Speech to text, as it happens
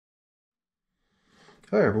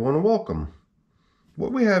Hi everyone and welcome.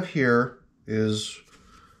 What we have here is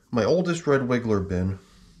my oldest red wiggler bin,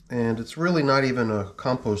 and it's really not even a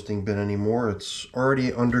composting bin anymore. It's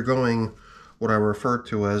already undergoing what I refer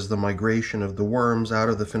to as the migration of the worms out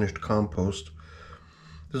of the finished compost.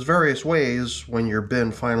 There's various ways when your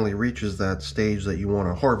bin finally reaches that stage that you want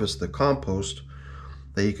to harvest the compost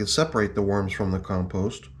that you can separate the worms from the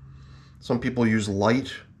compost. Some people use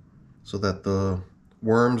light so that the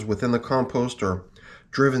worms within the compost are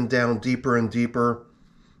driven down deeper and deeper,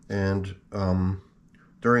 and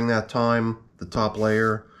during that time the top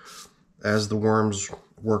layer, as the worms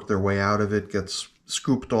work their way out of it, gets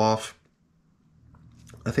scooped off.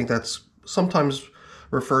 I think that's sometimes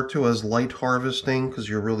referred to as light harvesting because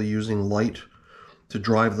you're really using light to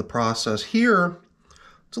drive the process. Here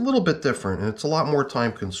it's a little bit different, and it's a lot more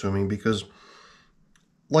time consuming because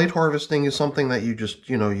light harvesting is something that you just,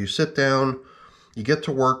 you sit down, you get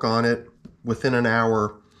to work on it. Within an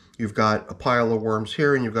hour, you've got a pile of worms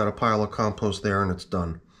here and you've got a pile of compost there, and it's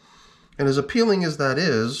done. And as appealing as that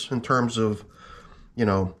is in terms of,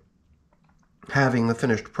 having the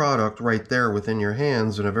finished product right there within your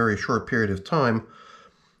hands in a very short period of time,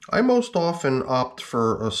 I most often opt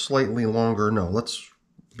for a slightly longer, no, let's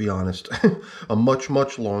be honest, a much,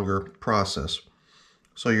 much longer process.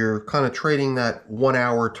 So you're kind of trading that 1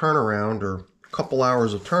 hour turnaround or a couple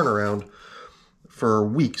hours of turnaround for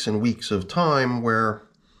weeks and weeks of time where,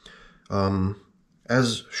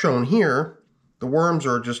 as shown here, the worms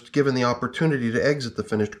are just given the opportunity to exit the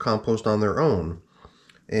finished compost on their own.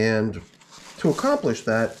 And to accomplish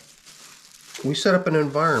that, we set up an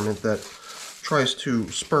environment that tries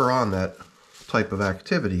to spur on that type of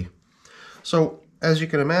activity. So, as you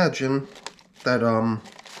can imagine, that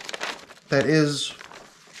is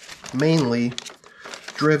mainly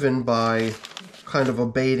driven by kind of a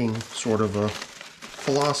baiting sort of a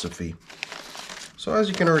philosophy. So as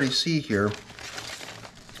you can already see here,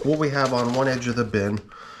 what we have on one edge of the bin,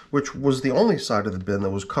 which was the only side of the bin that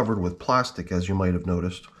was covered with plastic, as you might have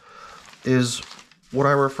noticed, is what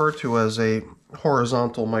I refer to as a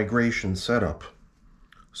horizontal migration setup.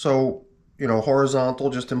 So, horizontal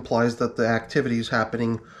just implies that the activity is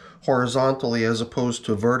happening horizontally as opposed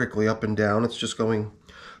to vertically up and down. It's just going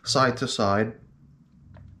side to side.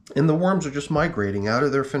 And the worms are just migrating out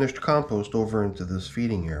of their finished compost over into this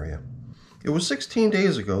feeding area. It was 16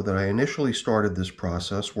 days ago that I initially started this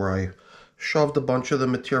process, where I shoved a bunch of the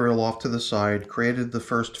material off to the side, created the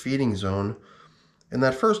first feeding zone, and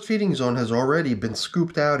that first feeding zone has already been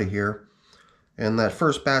scooped out of here, and that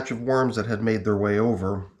first batch of worms that had made their way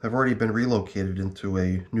over have already been relocated into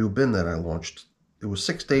a new bin that I launched. It was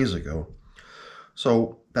 6 days ago.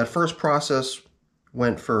 So that first process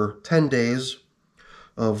went for 10 days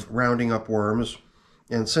of rounding up worms,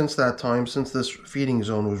 and since that time, since this feeding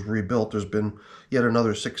zone was rebuilt, there's been yet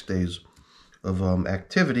another 6 days of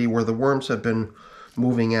activity where the worms have been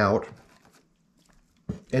moving out.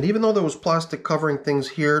 And even though there was plastic covering things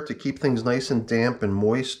here to keep things nice and damp and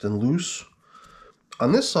moist and loose,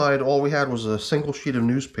 on this side all we had was a single sheet of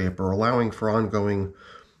newspaper allowing for ongoing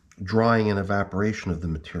drying and evaporation of the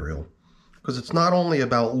material. Because it's not only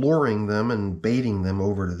about luring them and baiting them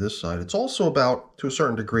over to this side, it's also about, to a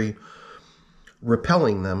certain degree,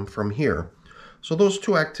 repelling them from here. So those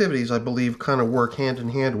two activities, I believe, kind of work hand in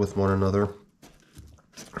hand with one another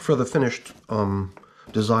for the finished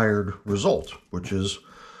desired result, which is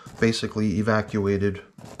basically evacuated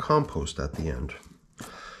compost at the end.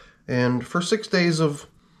 And for 6 days of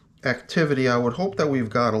activity, I would hope that we've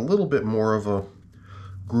got a little bit more of a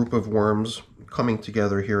group of worms coming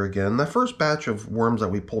together here again. That first batch of worms that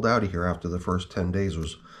we pulled out of here after the first 10 days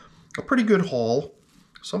was a pretty good haul.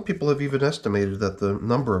 Some people have even estimated that the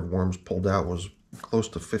number of worms pulled out was close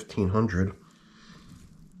to 1,500.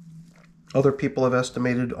 Other people have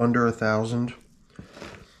estimated under 1,000.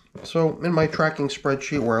 So in my tracking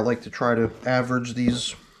spreadsheet, where I like to try to average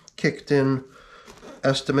these kicked in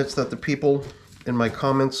estimates that the people in my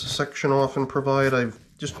comments section often provide, I've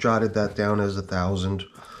just jotted that down as 1,000.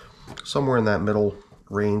 Somewhere in that middle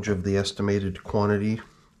range of the estimated quantity.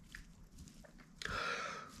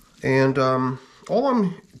 And all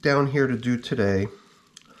I'm down here to do today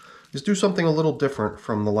is do something a little different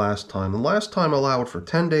from the last time. The last time allowed for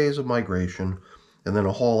 10 days of migration and then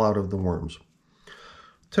a haul out of the worms.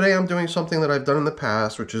 Today I'm doing something that I've done in the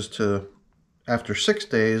past, which is to, after 6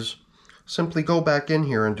 days, simply go back in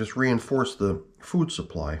here and just reinforce the food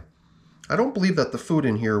supply. I don't believe that the food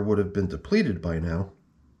in here would have been depleted by now,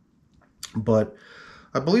 but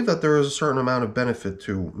I believe that there is a certain amount of benefit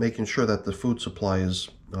to making sure that the food supply is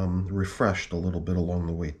refreshed a little bit along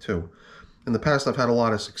the way too. In the past, I've had a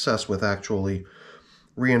lot of success with actually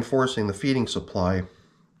reinforcing the feeding supply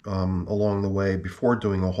along the way before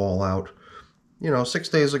doing a haul out. 6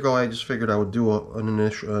 days ago I just figured I would do an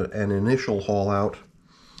initial haul out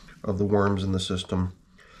of the worms in the system.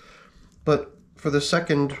 But for the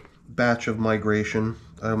second batch of migration,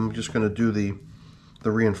 I'm just going to do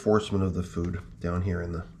the reinforcement of the food down here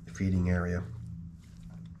in the feeding area.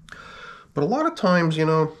 But a lot of times,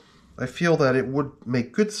 I feel that it would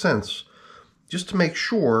make good sense just to make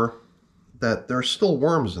sure that there's still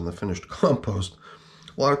worms in the finished compost.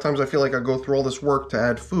 A lot of times I feel like I go through all this work to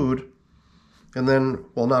add food, and then,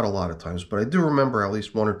 well, not a lot of times, but I do remember at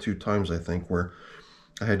least 1 or 2 times, I think, where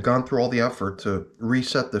I had gone through all the effort to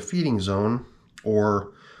reset the feeding zone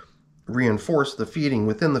or reinforce the feeding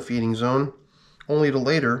within the feeding zone, only to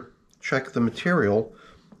later check the material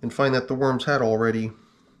and find that the worms had already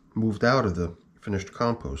moved out of the finished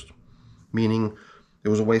compost, meaning it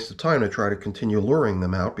was a waste of time to try to continue luring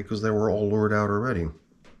them out because they were all lured out already.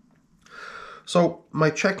 So my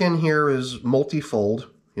check-in here is multifold.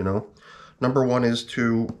 Number one is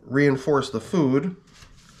to reinforce the food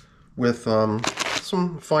with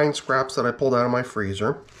some fine scraps that I pulled out of my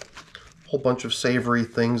freezer. A whole bunch of savory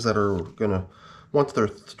things that are gonna, once they're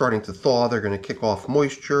starting to thaw, they're gonna kick off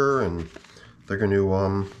moisture, and they're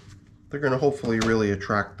gonna hopefully really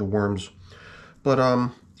attract the worms. But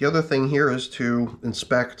the other thing here is to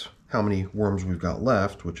inspect how many worms we've got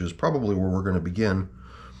left, which is probably where we're going to begin.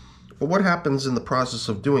 But what happens in the process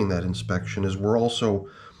of doing that inspection is we're also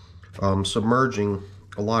submerging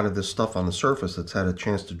a lot of this stuff on the surface that's had a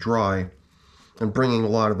chance to dry, and bringing a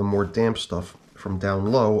lot of the more damp stuff from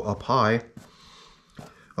down low up high,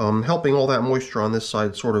 helping all that moisture on this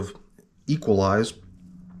side sort of equalize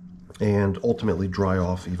and ultimately dry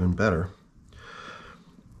off even better.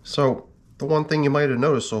 So the one thing you might have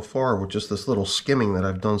noticed so far with just this little skimming that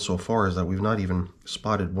I've done so far is that we've not even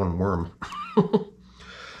spotted one worm.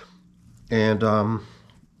 And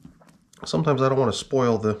sometimes I don't want to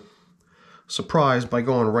spoil the surprise by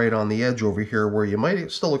going right on the edge over here where you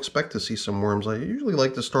might still expect to see some worms. I usually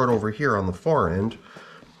like to start over here on the far end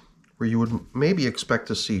where you would maybe expect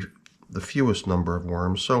to see the fewest number of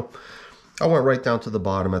worms. So I went right down to the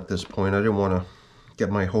bottom at this point. I didn't want to get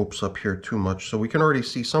my hopes up here too much. So we can already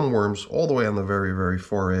see some worms all the way on the very, very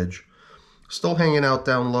far edge, still hanging out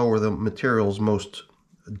down low where the material's most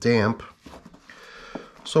damp.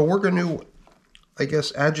 So we're going to, I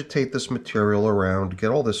guess, agitate this material around, get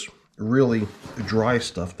all this really dry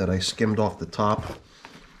stuff that I skimmed off the top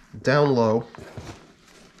down low.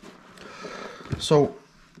 So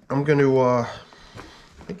I'm going to, I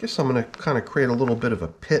guess I'm going to kind of create a little bit of a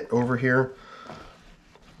pit over here.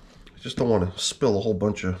 I just don't want to spill a whole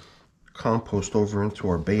bunch of compost over into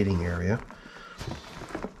our baiting area.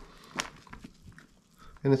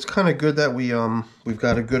 And it's kind of good that we've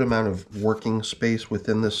got a good amount of working space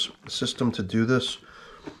within this system to do this.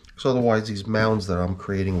 Because otherwise these mounds that I'm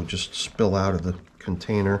creating would just spill out of the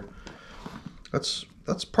container. That's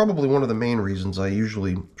probably one of the main reasons I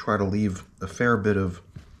usually try to leave a fair bit of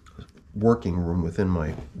working room within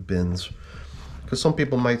my bins. Because some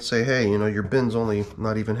people might say, hey, your bin's only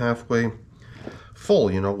not even halfway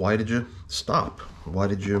full, why did you stop?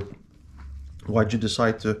 Why'd you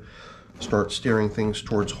decide to start steering things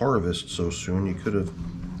towards harvest so soon? You could have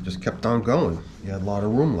just kept on going. You had a lot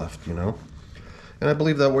of room left, And I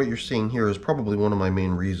believe that what you're seeing here is probably one of my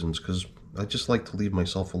main reasons, because I just like to leave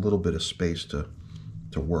myself a little bit of space to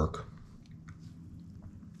work.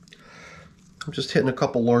 I'm just hitting a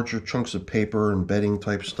couple larger chunks of paper and bedding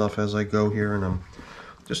type stuff as I go here, and I'm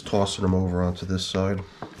just tossing them over onto this side.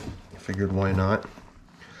 I figured why not.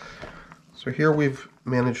 So here we've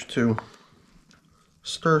managed to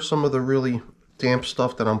stir some of the really damp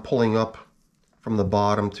stuff that I'm pulling up from the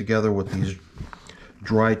bottom together with these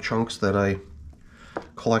dry chunks that I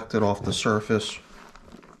collected off the surface.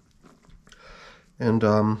 And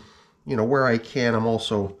where I can, I'm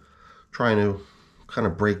also trying to kind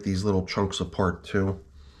of break these little chunks apart too,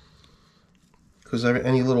 because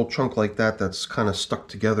any little chunk like that that's kind of stuck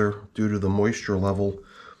together due to the moisture level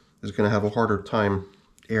is going to have a harder time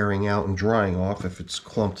airing out and drying off if it's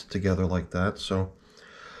clumped together like that. So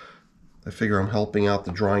I figure I'm helping out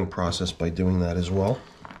the drying process by doing that as well.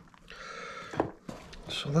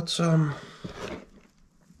 So let's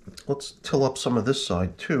till up some of this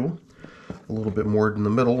side too, a little bit more in the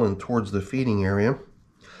middle and towards the feeding area.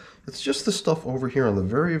 It's just the stuff over here on the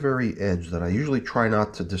very, very edge that I usually try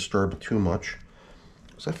not to disturb too much.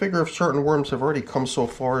 So I figure if certain worms have already come so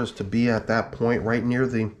far as to be at that point right near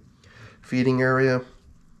the feeding area,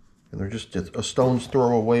 and they're just a stone's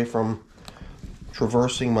throw away from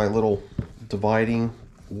traversing my little dividing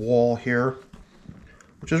wall here,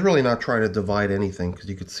 which is really not trying to divide anything, because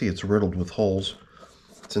you can see it's riddled with holes.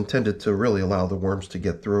 It's intended to really allow the worms to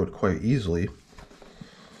get through it quite easily.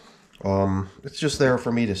 It's just there for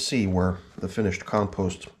me to see where the finished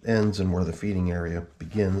compost ends and where the feeding area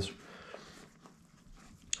begins.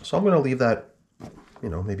 So I'm going to leave that, you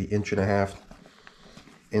know, maybe inch and a half,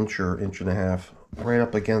 inch and a half, right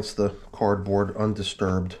up against the cardboard,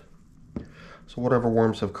 undisturbed. So whatever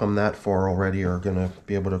worms have come that far already are going to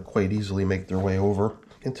be able to quite easily make their way over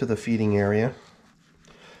into the feeding area,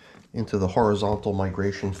 into the horizontal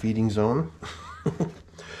migration feeding zone.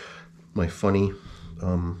 My funny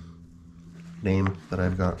name that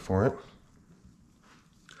I've got for it.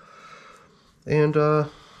 And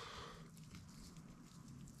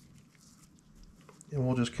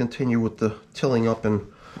we'll just continue with the tilling up and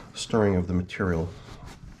stirring of the material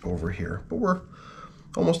over here. But we're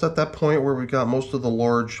almost at that point where we've got most of the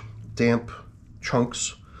large damp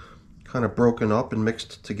chunks kind of broken up and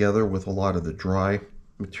mixed together with a lot of the dry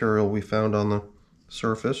material we found on the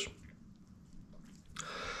surface.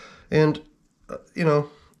 And you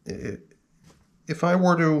know, if I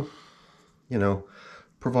were to, you know,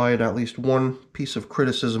 provide at least one piece of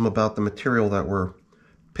criticism about the material that we're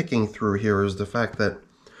picking through here, is the fact that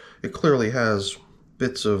it clearly has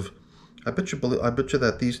bits of, I bet you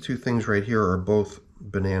that these two things right here are both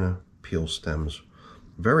banana peel stems.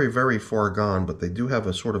 Very, very far gone, but they do have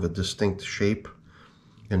a sort of a distinct shape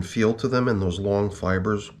and feel to them in those long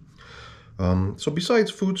fibers. So besides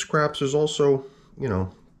food scraps, there's also, you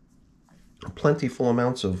know, plentiful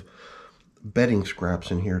amounts of bedding scraps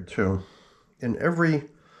in here too. And every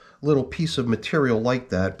little piece of material like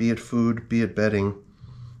that, be it food, be it bedding,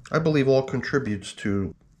 I believe all contributes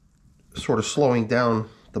to sort of slowing down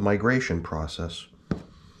the migration process.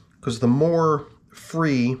 Because the more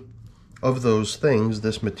free of those things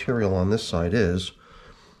this material on this side is,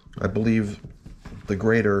 I believe the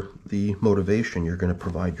greater the motivation you're going to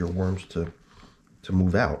provide your worms to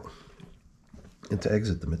move out and to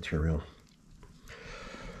exit the material.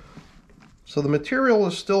 So the material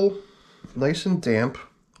is still nice and damp,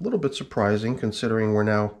 a little bit surprising considering we're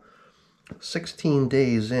now 16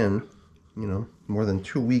 days in, you know, more than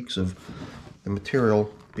 2 weeks of the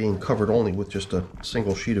material being covered only with just a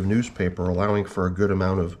single sheet of newspaper, allowing for a good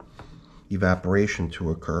amount of evaporation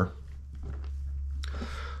to occur.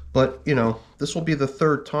 But, you know, this will be the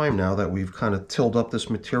third time now that we've kind of tilled up this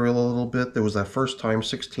material a little bit. There was that first time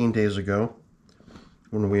 16 days ago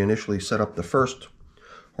when we initially set up the first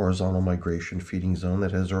horizontal migration feeding zone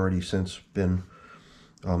that has already since been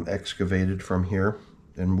excavated from here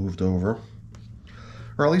and moved over.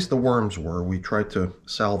 Or at least the worms were. We tried to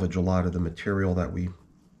salvage a lot of the material that we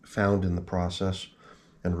found in the process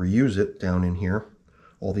and reuse it down in here.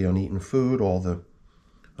 All the uneaten food, all the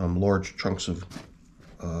large chunks of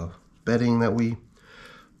bedding that we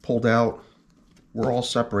pulled out were all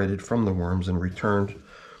separated from the worms and returned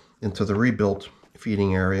into the rebuilt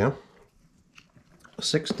feeding area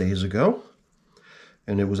 6 days ago.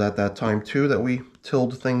 And it was at that time too that we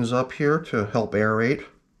tilled things up here to help aerate.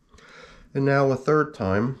 And now a third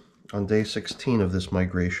time on day 16 of this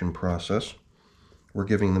migration process, we're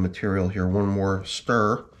giving the material here one more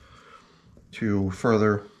stir to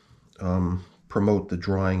further promote the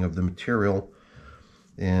drying of the material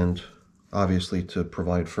and obviously to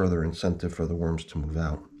provide further incentive for the worms to move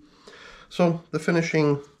out. So the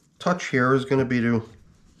finishing touch here is going to be to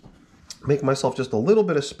make myself just a little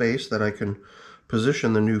bit of space that I can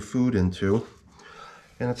position the new food into.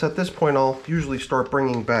 And it's at this point I'll usually start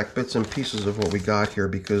bringing back bits and pieces of what we got here,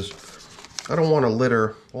 because I don't want to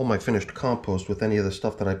litter all my finished compost with any of the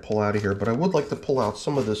stuff that I pull out of here, but I would like to pull out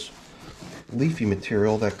some of this leafy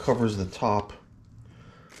material that covers the top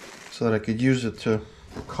so that I could use it to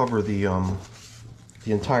cover the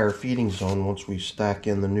entire feeding zone once we stack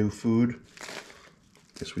in the new food.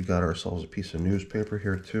 Guess we got ourselves a piece of newspaper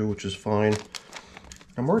here too, which is fine.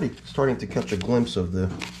 I'm already starting to catch a glimpse of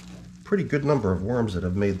the pretty good number of worms that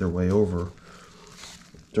have made their way over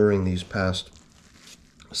during these past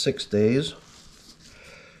 6 days.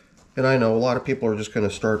 And I know a lot of people are just going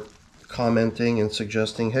to start commenting and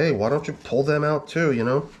suggesting, hey, why don't you pull them out too, you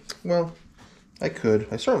know? Well, I could.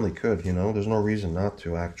 I certainly could, you know. There's no reason not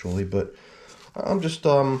to, actually. But I'm just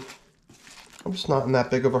not in that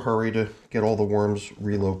big of a hurry to get all the worms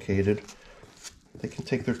relocated. They can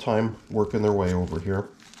take their time working their way over here.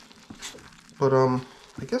 But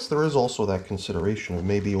I guess there is also that consideration of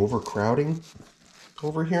maybe overcrowding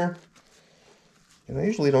over here. And I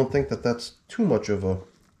usually don't think that that's too much of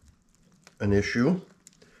an issue.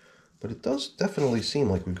 But it does definitely seem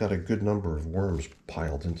like we've got a good number of worms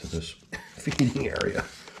piled into this feeding area.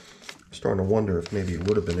 I'm starting to wonder if maybe it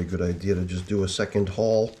would have been a good idea to just do a second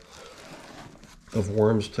haul of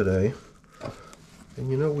worms today. And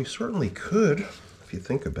you know, we certainly could, if you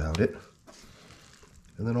think about it.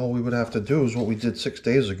 And then all we would have to do is what we did 6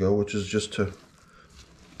 days ago, which is just to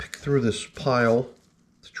pick through this pile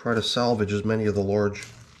to try to salvage as many of the large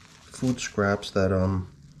food scraps that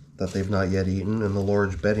that they've not yet eaten, and the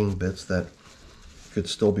large bedding bits that could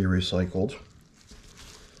still be recycled.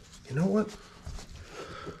 You know what?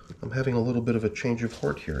 I'm having a little bit of a change of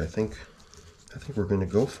heart here. I think we're going to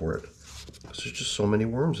go for it. There's just so many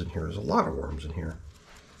worms in here. There's a lot of worms in here.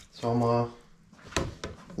 So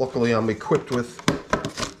luckily I'm equipped with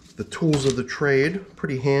the tools of the trade.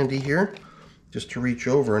 Pretty handy here, just to reach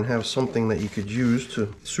over and have something that you could use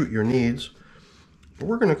to suit your needs. But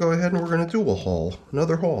we're going to go ahead and we're going to do a haul,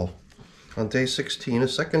 another haul. On day 16, a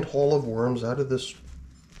second haul of worms out of this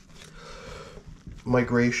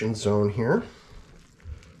migration zone here.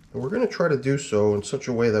 And we're going to try to do so in such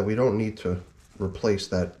a way that we don't need to replace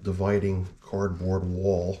that dividing cardboard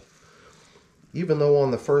wall. Even though on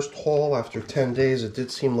the first haul, after 10 days, it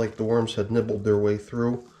did seem like the worms had nibbled their way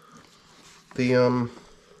through the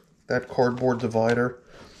that cardboard divider.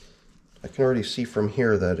 I can already see from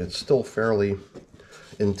here that it's still fairly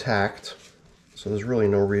intact, so there's really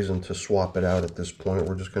no reason to swap it out at this point.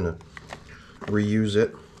 We're just going to reuse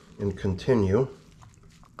it and continue.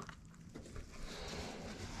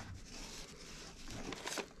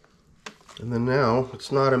 And then now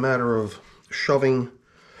it's not a matter of shoving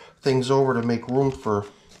things over to make room for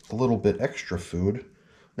a little bit extra food.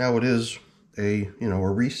 Now it is a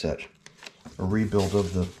reset, a rebuild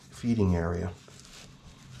of the feeding area.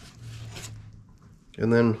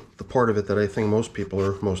 And then the part of it that I think most people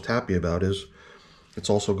are most happy about is it's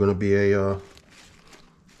also going to be a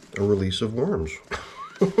release of worms.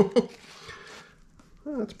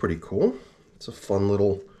 That's pretty cool. It's a fun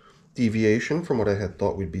little deviation from what I had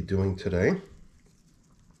thought we'd be doing today.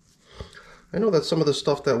 I know that some of the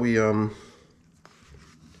stuff that we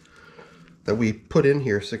put in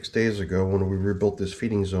here 6 days ago when we rebuilt this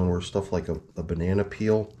feeding zone were stuff like a banana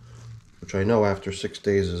peel, which I know after 6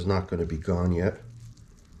 days is not going to be gone yet.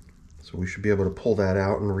 So we should be able to pull that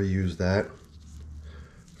out and reuse that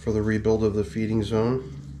for the rebuild of the feeding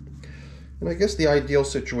zone. And I guess the ideal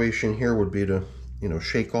situation here would be to,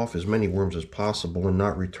 shake off as many worms as possible and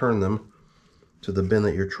not return them to the bin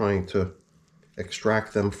that you're trying to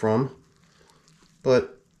extract them from.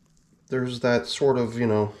 But there's that sort of,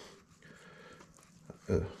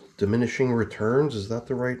 diminishing returns. Is that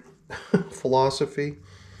the right philosophy?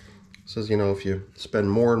 It says, if you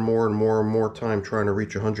spend more and more and more and more time trying to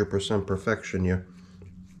reach 100% perfection,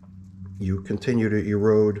 you continue to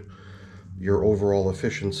erode your overall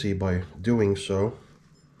efficiency by doing so.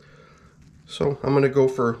 So I'm going to go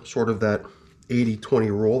for sort of that 80-20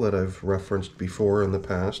 rule that I've referenced before in the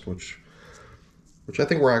past, which I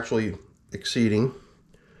think we're actually exceeding.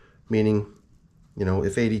 Meaning,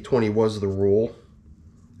 if 80-20 was the rule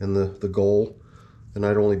and the goal, then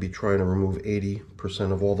I'd only be trying to remove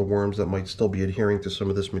 80% of all the worms that might still be adhering to some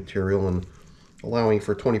of this material and allowing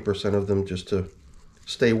for 20% of them just to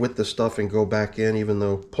stay with the stuff and go back in, even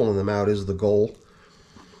though pulling them out is the goal.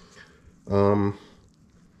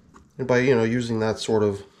 And by, using that sort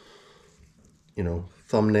of,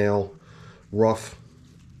 thumbnail rough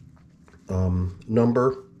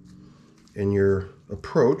number in your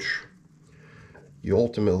approach, you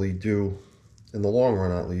ultimately do, in the long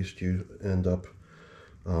run at least, you end up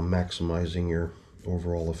maximizing your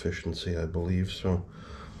overall efficiency, I believe. So,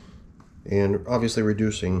 and obviously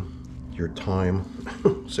reducing your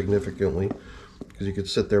time significantly, because you could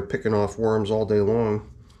sit there picking off worms all day long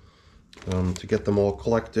to get them all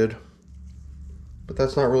collected. But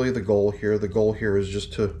that's not really the goal here. The goal here is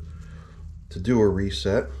just to do a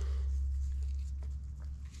reset.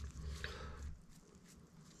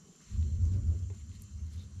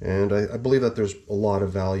 And I believe that there's a lot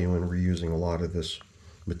of value in reusing a lot of this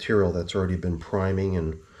material that's already been priming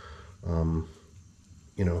and,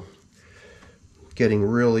 getting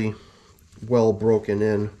really well broken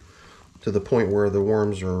in to the point where the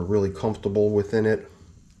worms are really comfortable within it.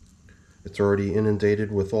 It's already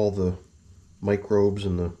inundated with all the microbes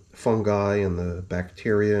and the fungi and the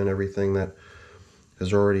bacteria and everything that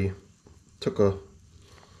has already took a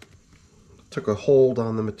hold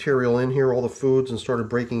on the material in here, all the foods, and started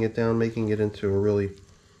breaking it down, making it into a really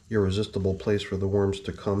irresistible place for the worms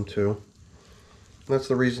to come to. And that's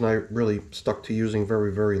the reason I really stuck to using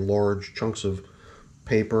very, very large chunks of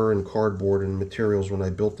paper and cardboard and materials when I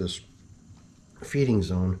built this feeding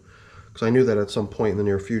zone, because I knew that at some point in the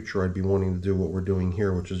near future I'd be wanting to do what we're doing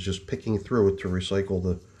here, which is just picking through it to recycle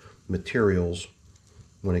the materials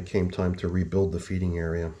when it came time to rebuild the feeding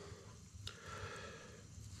area.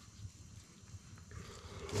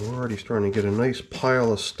 We're already starting to get a nice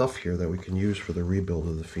pile of stuff here that we can use for the rebuild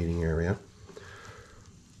of the feeding area.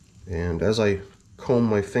 And as I comb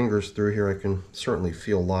my fingers through here, I can certainly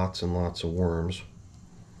feel lots and lots of worms.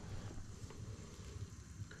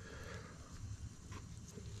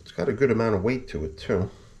 It's got a good amount of weight to it too.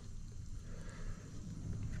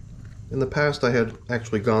 In the past, I had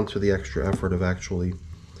actually gone to the extra effort of actually,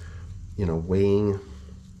 weighing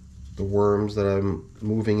the worms that I'm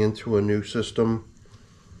moving into a new system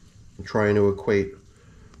and trying to equate,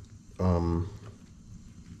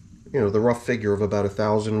 the rough figure of about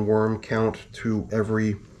 1,000 worm count to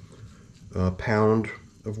every pound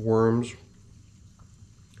of worms.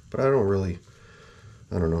 But I don't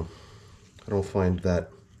know. I don't find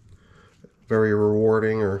that very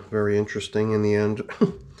rewarding or very interesting in the end.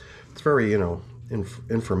 It's very,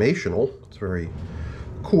 informational. It's very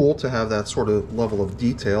cool to have that sort of level of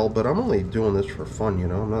detail, but I'm only doing this for fun,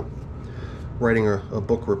 I'm not writing a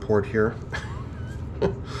book report here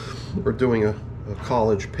or doing a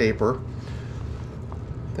college paper.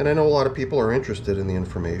 And I know a lot of people are interested in the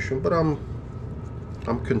information, but I'm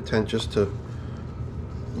content just to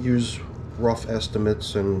use rough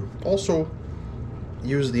estimates and also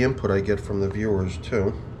use the input I get from the viewers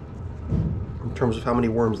too, in terms of how many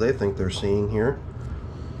worms they think they're seeing here.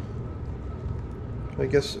 I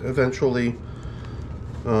guess eventually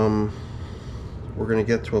we're going to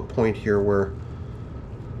get to a point here where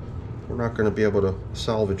we're not going to be able to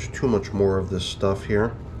salvage too much more of this stuff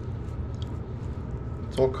here.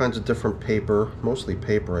 It's all kinds of different paper, mostly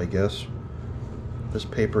paper, I guess. This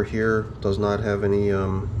paper here does not have any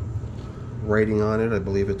writing on it. I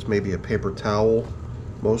believe it's maybe a paper towel.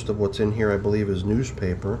 Most of what's in here, I believe, is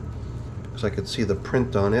newspaper, because I could see the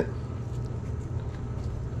print on it.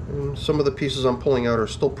 And some of the pieces I'm pulling out are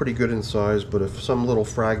still pretty good in size, but if some little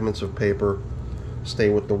fragments of paper stay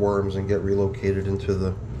with the worms and get relocated into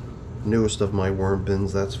the newest of my worm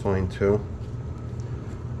bins, that's fine too.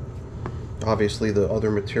 Obviously the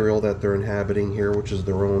other material that they're inhabiting here, which is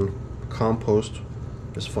their own compost,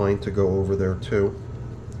 is fine to go over there too.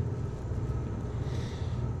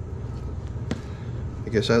 I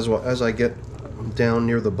guess as I get down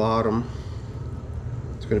near the bottom,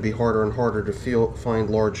 it's going to be harder and harder to find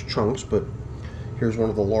large chunks, but here's one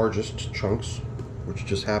of the largest chunks, which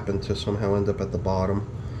just happened to somehow end up at the bottom.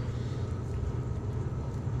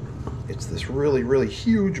 It's this really, really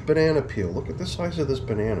huge banana peel. Look at the size of this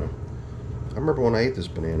banana. I remember when I ate this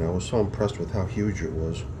banana, I was so impressed with how huge it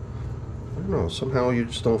was. I don't know, somehow you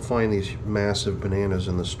just don't find these massive bananas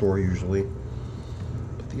in the store usually.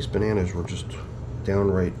 But these bananas were just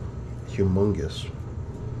downright humongous.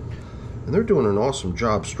 And they're doing an awesome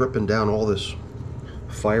job stripping down all this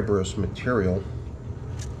fibrous material,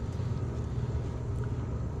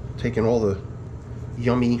 taking all the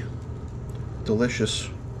yummy, delicious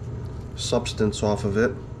substance off of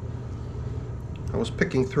it. I was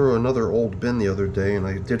picking through another old bin the other day, and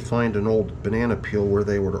I did find an old banana peel where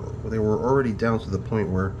they were already down to the point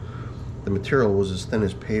where the material was as thin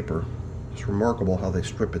as paper. It's remarkable how they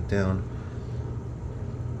strip it down.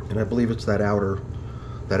 And I believe it's that outer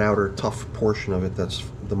tough portion of it that's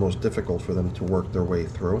the most difficult for them to work their way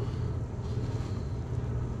through.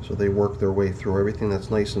 So they work their way through everything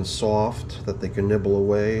that's nice and soft, that they can nibble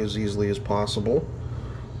away as easily as possible,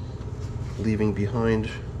 leaving behind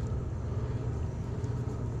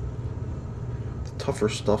the tougher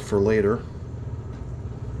stuff for later.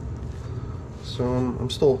 So I'm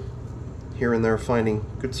still here and there finding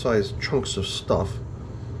good sized chunks of stuff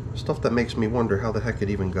that makes me wonder how the heck it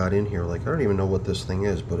even got in here. Like, I don't even know what this thing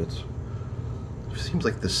is, but it seems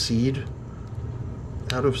like the seed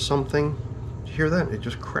out of something. Did you hear that? It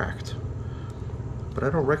just cracked, but I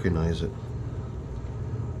don't recognize it.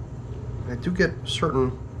 I do get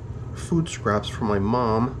certain food scraps from my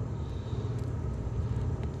mom,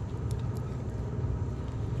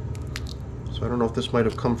 so I don't know if this might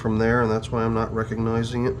have come from there and that's why I'm not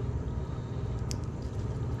recognizing it.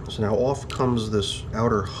 So now off comes this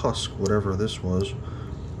outer husk, whatever this was,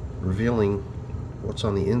 revealing what's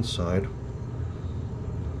on the inside.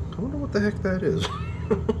 I wonder what the heck that is.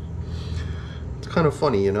 It's kind of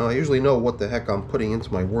funny, I usually know what the heck I'm putting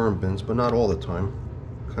into my worm bins, but not all the time.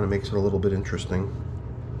 Kind of makes it a little bit interesting.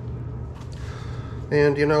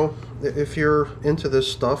 And if you're into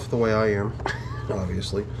this stuff the way I am,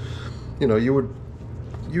 obviously,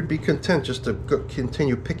 you'd be content just to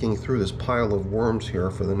continue picking through this pile of worms here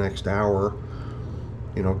for the next hour,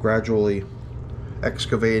 gradually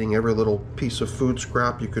excavating every little piece of food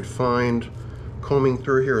scrap you could find, combing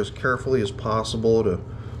through here as carefully as possible to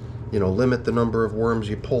limit the number of worms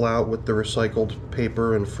you pull out with the recycled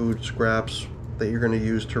paper and food scraps that you're going to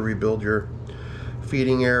use to rebuild your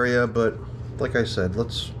feeding area, but like I said,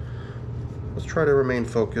 let's try to remain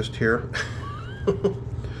focused here.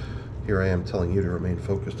 Here I am telling you to remain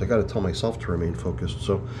focused. I got to tell myself to remain focused.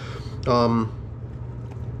 So, and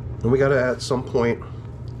we got to at some point,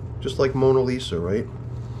 just like Mona Lisa, right?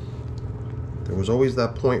 There was always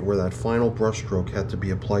that point where that final brushstroke had to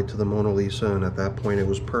be applied to the Mona Lisa, and at that point it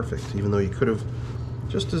was perfect, even though you could have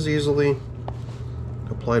just as easily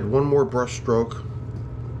applied one more brushstroke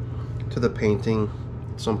to the painting.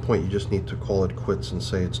 At some point you just need to call it quits and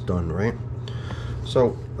say it's done, right?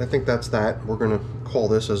 So I think that's that. We're going to call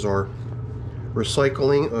this as our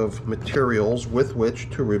recycling of materials with which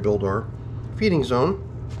to rebuild our feeding zone.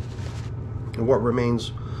 And what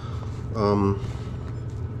remains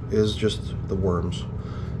is just the worms.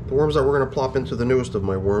 The worms that we're going to plop into the newest of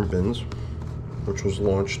my worm bins, which was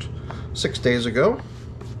launched 6 days ago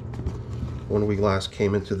when we last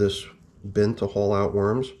came into this bin to haul out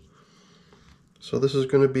worms. So this is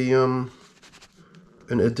going to be an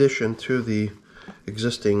addition to the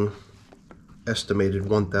existing estimated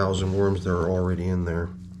 1,000 worms that are already in there.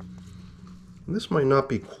 And this might not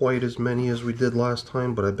be quite as many as we did last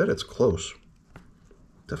time, but I bet it's close.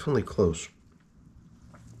 Definitely close.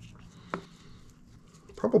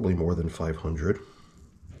 Probably more than 500.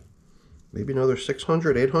 Maybe another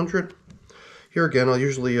 600, 800. Here again, I'll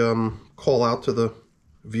usually call out to the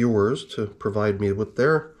viewers to provide me with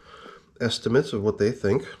their estimates of what they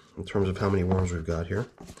think in terms of how many worms we've got here.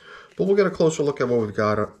 But we'll get a closer look at what we've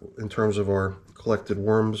got in terms of our collected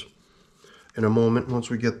worms in a moment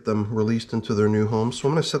once we get them released into their new homes. So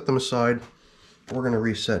I'm going to set them aside. We're going to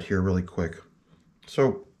reset here really quick.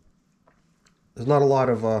 So there's not a lot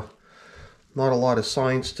of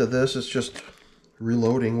science to this. It's just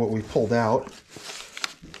reloading what we pulled out,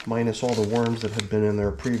 minus all the worms that had been in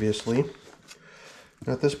there previously. And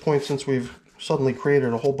at this point, since we've suddenly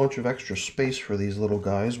created a whole bunch of extra space for these little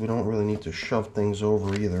guys, we don't really need to shove things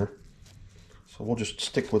over either. So we'll just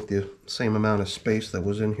stick with the same amount of space that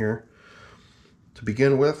was in here to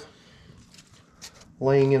begin with,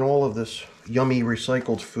 laying in all of this yummy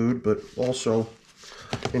recycled food, but also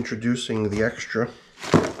introducing the extra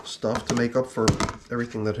stuff to make up for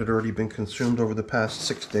everything that had already been consumed over the past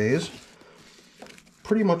 6 days.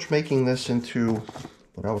 Pretty much making this into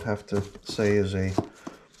what I would have to say is a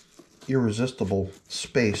irresistible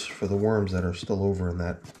space for the worms that are still over in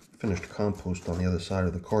that finished compost on the other side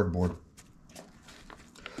of the cardboard.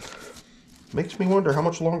 Makes me wonder how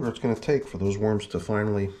much longer it's going to take for those worms to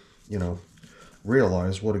finally, you know,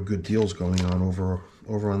 realize what a good deal's going on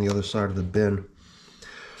over on the other side of the bin.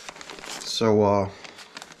 So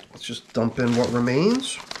let's just dump in what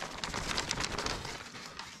remains,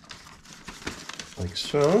 like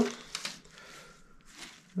so.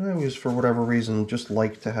 I always, for whatever reason, just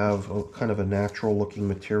like to have a kind of a natural looking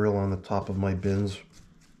material on the top of my bins.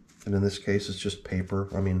 And in this case, it's just paper.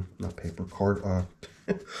 I mean, not paper,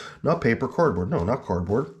 not paper, cardboard. No, not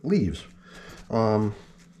cardboard, leaves.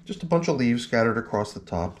 Just a bunch of leaves scattered across the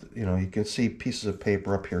top. You know, you can see pieces of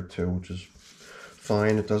paper up here too, which is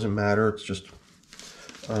fine. It doesn't matter. It's just,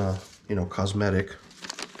 you know, cosmetic,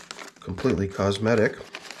 completely cosmetic.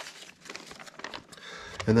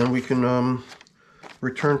 And then we can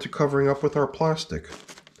return to covering up with our plastic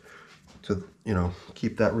to, you know,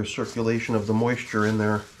 keep that recirculation of the moisture in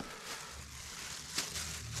there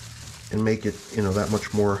and make it, you know, that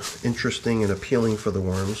much more interesting and appealing for the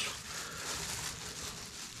worms.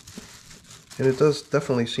 And it does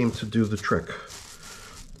definitely seem to do the trick.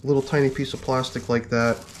 A little tiny piece of plastic like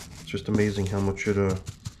that, it's just amazing how much it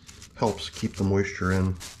helps keep the moisture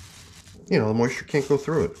in. You know, the moisture can't go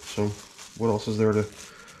through it, so what else is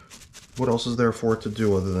there for it to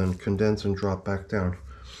do other than condense and drop back down?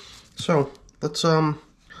 So let's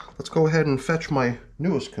go ahead and fetch my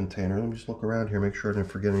newest container. Let me just look around here, make sure I didn't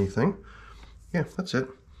forget anything. Yeah, that's it.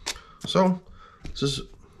 So this is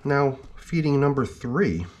now feeding number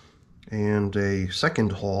 3 and a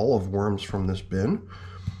second haul of worms from this bin,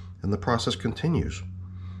 and the process continues.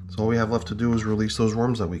 So all we have left to do is release those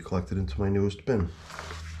worms that we collected into my newest bin.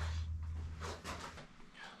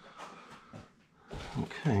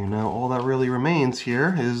 Okay, now all that really remains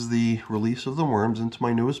here is the release of the worms into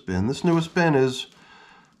my newest bin. This newest bin is,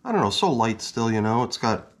 I don't know, so light still, you know. It's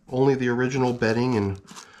got only the original bedding and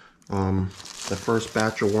the first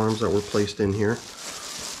batch of worms that were placed in here.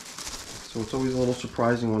 So it's always a little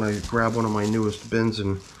surprising when I grab one of my newest bins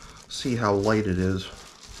and see how light it is.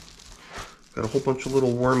 Got a whole bunch of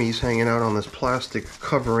little wormies hanging out on this plastic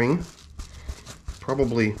covering.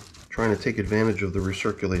 Probably trying to take advantage of the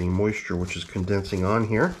recirculating moisture which is condensing on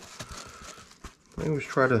here. I always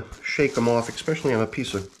try to shake them off, especially on a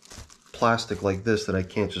piece of plastic like this that I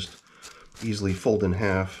can't just easily fold in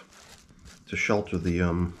half to shelter the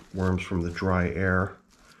worms from the dry air.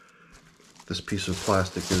 This piece of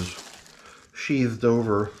plastic is sheathed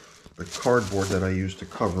over the cardboard that I used to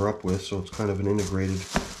cover up with, so it's kind of an integrated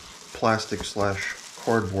plastic slash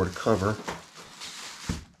cardboard cover.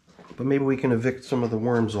 But maybe we can evict some of the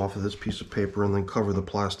worms off of this piece of paper and then cover the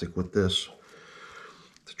plastic with this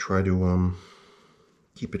to try to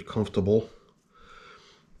keep it comfortable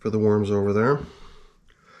for the worms over there.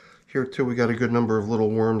 Here too we got a good number of little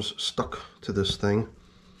worms stuck to this thing,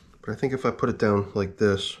 but I think if I put it down like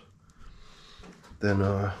this, then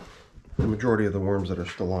the majority of the worms that are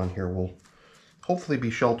still on here will hopefully be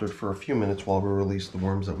sheltered for a few minutes while we release the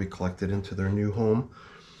worms that we collected into their new home.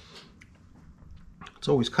 It's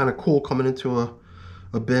always kind of cool coming into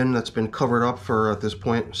a bin that's been covered up for, at this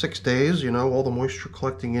point, 6 days. You know, all the moisture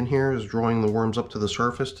collecting in here is drawing the worms up to the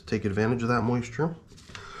surface to take advantage of that moisture.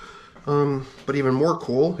 But even more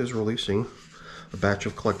cool is releasing a batch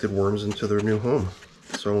of collected worms into their new home.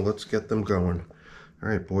 So let's get them going. All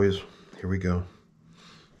right, boys, here we go.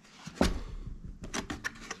 I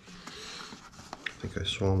think I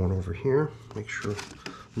saw one over here. Make sure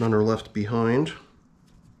none are left behind.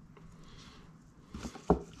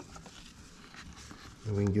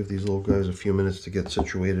 And we can give these little guys a few minutes to get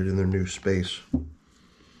situated in their new space.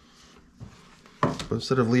 But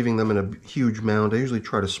instead of leaving them in a huge mound, I usually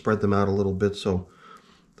try to spread them out a little bit so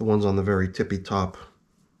the ones on the very tippy top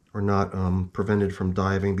are not prevented from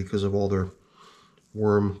diving because of all their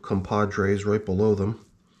worm compadres right below them.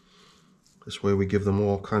 This way we give them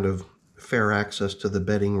all kind of fair access to the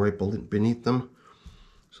bedding right beneath them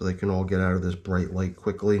so they can all get out of this bright light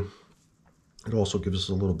quickly. It also gives us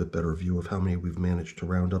a little bit better view of how many we've managed to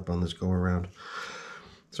round up on this go around.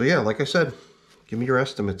 So yeah, like I said, give me your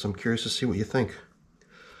estimates. I'm curious to see what you think.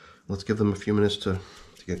 Let's give them a few minutes to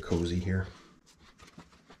get cozy here.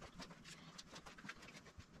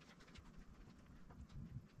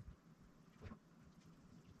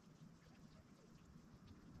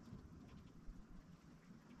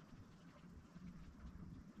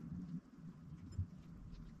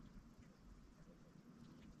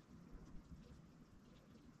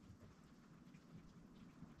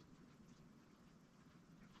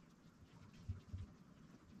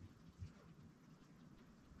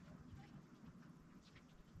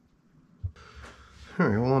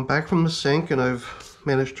 Alright, well, I'm back from the sink and I've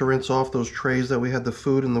managed to rinse off those trays that we had the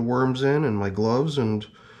food and the worms in and my gloves, and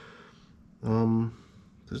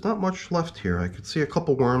there's not much left here. I could see a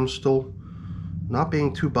couple worms still not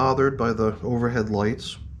being too bothered by the overhead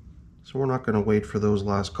lights, so we're not going to wait for those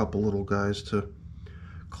last couple little guys to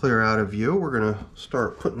clear out of view. We're going to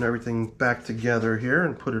start putting everything back together here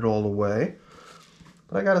and put it all away.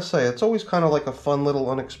 But I gotta say, it's always kind of like a fun little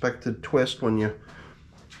unexpected twist when you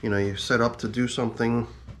set up to do something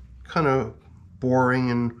kind of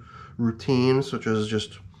boring and routine, such as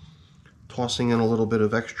just tossing in a little bit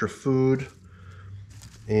of extra food,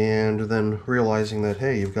 and then realizing that,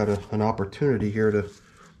 hey, you've got an opportunity here to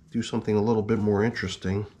do something a little bit more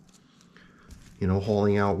interesting. You know,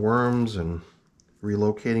 hauling out worms and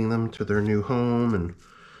relocating them to their new home and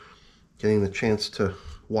getting the chance to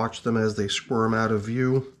watch them as they squirm out of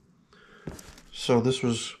view. So this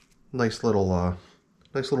was a nice little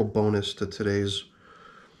bonus to today's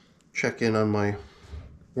check-in on my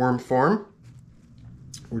worm farm.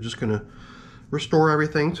 We're just gonna restore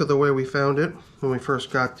everything to the way we found it when we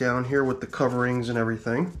first got down here with the coverings and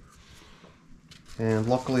everything. And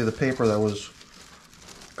luckily the paper that was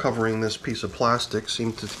covering this piece of plastic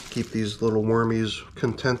seemed to keep these little wormies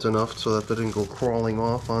content enough so that they didn't go crawling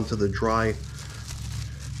off onto the dry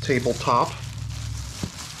tabletop.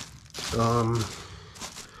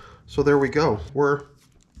 So there we go. We're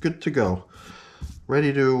good to go.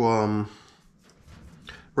 Ready to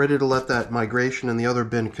let that migration in the other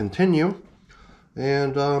bin continue.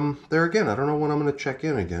 And there again, I don't know when I'm going to check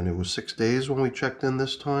in again. It was 6 days when we checked in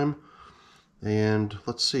this time. And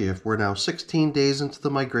let's see, if we're now 16 days into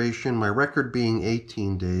the migration, my record being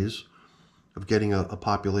 18 days of getting a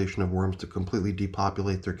population of worms to completely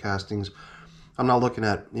depopulate their castings. I'm not looking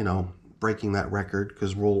at, breaking that record,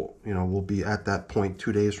 because we'll be at that point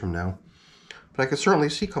 2 days from now. But I could certainly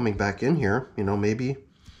see coming back in here, maybe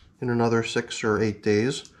in another 6 or 8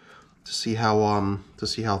 days to see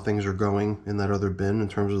how things are going in that other bin in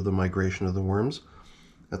terms of the migration of the worms.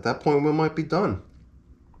 At that point, we might be done.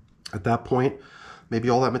 At that point, maybe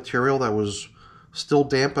all that material that was still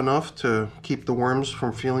damp enough to keep the worms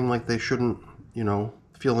from feeling like they shouldn't,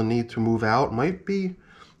 feel the need to move out might be,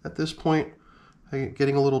 at this point,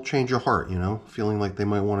 getting a little change of heart, feeling like they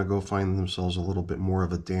might want to go find themselves a little bit more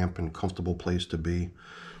of a damp and comfortable place to be.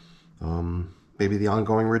 Maybe the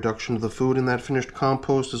ongoing reduction of the food in that finished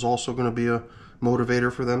compost is also going to be a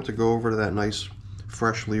motivator for them to go over to that nice,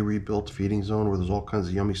 freshly rebuilt feeding zone where there's all kinds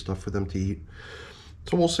of yummy stuff for them to eat.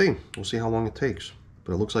 So we'll see. We'll see how long it takes.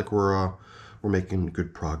 But it looks like we're making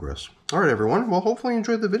good progress. All right, everyone. Well, hopefully you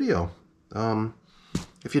enjoyed the video.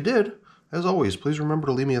 If you did, as always, please remember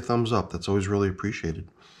to leave me a thumbs up. That's always really appreciated.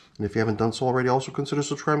 And if you haven't done so already, also consider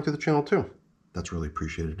subscribing to the channel too. That's really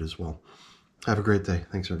appreciated as well. Have a great day.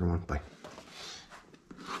 Thanks, everyone. Bye.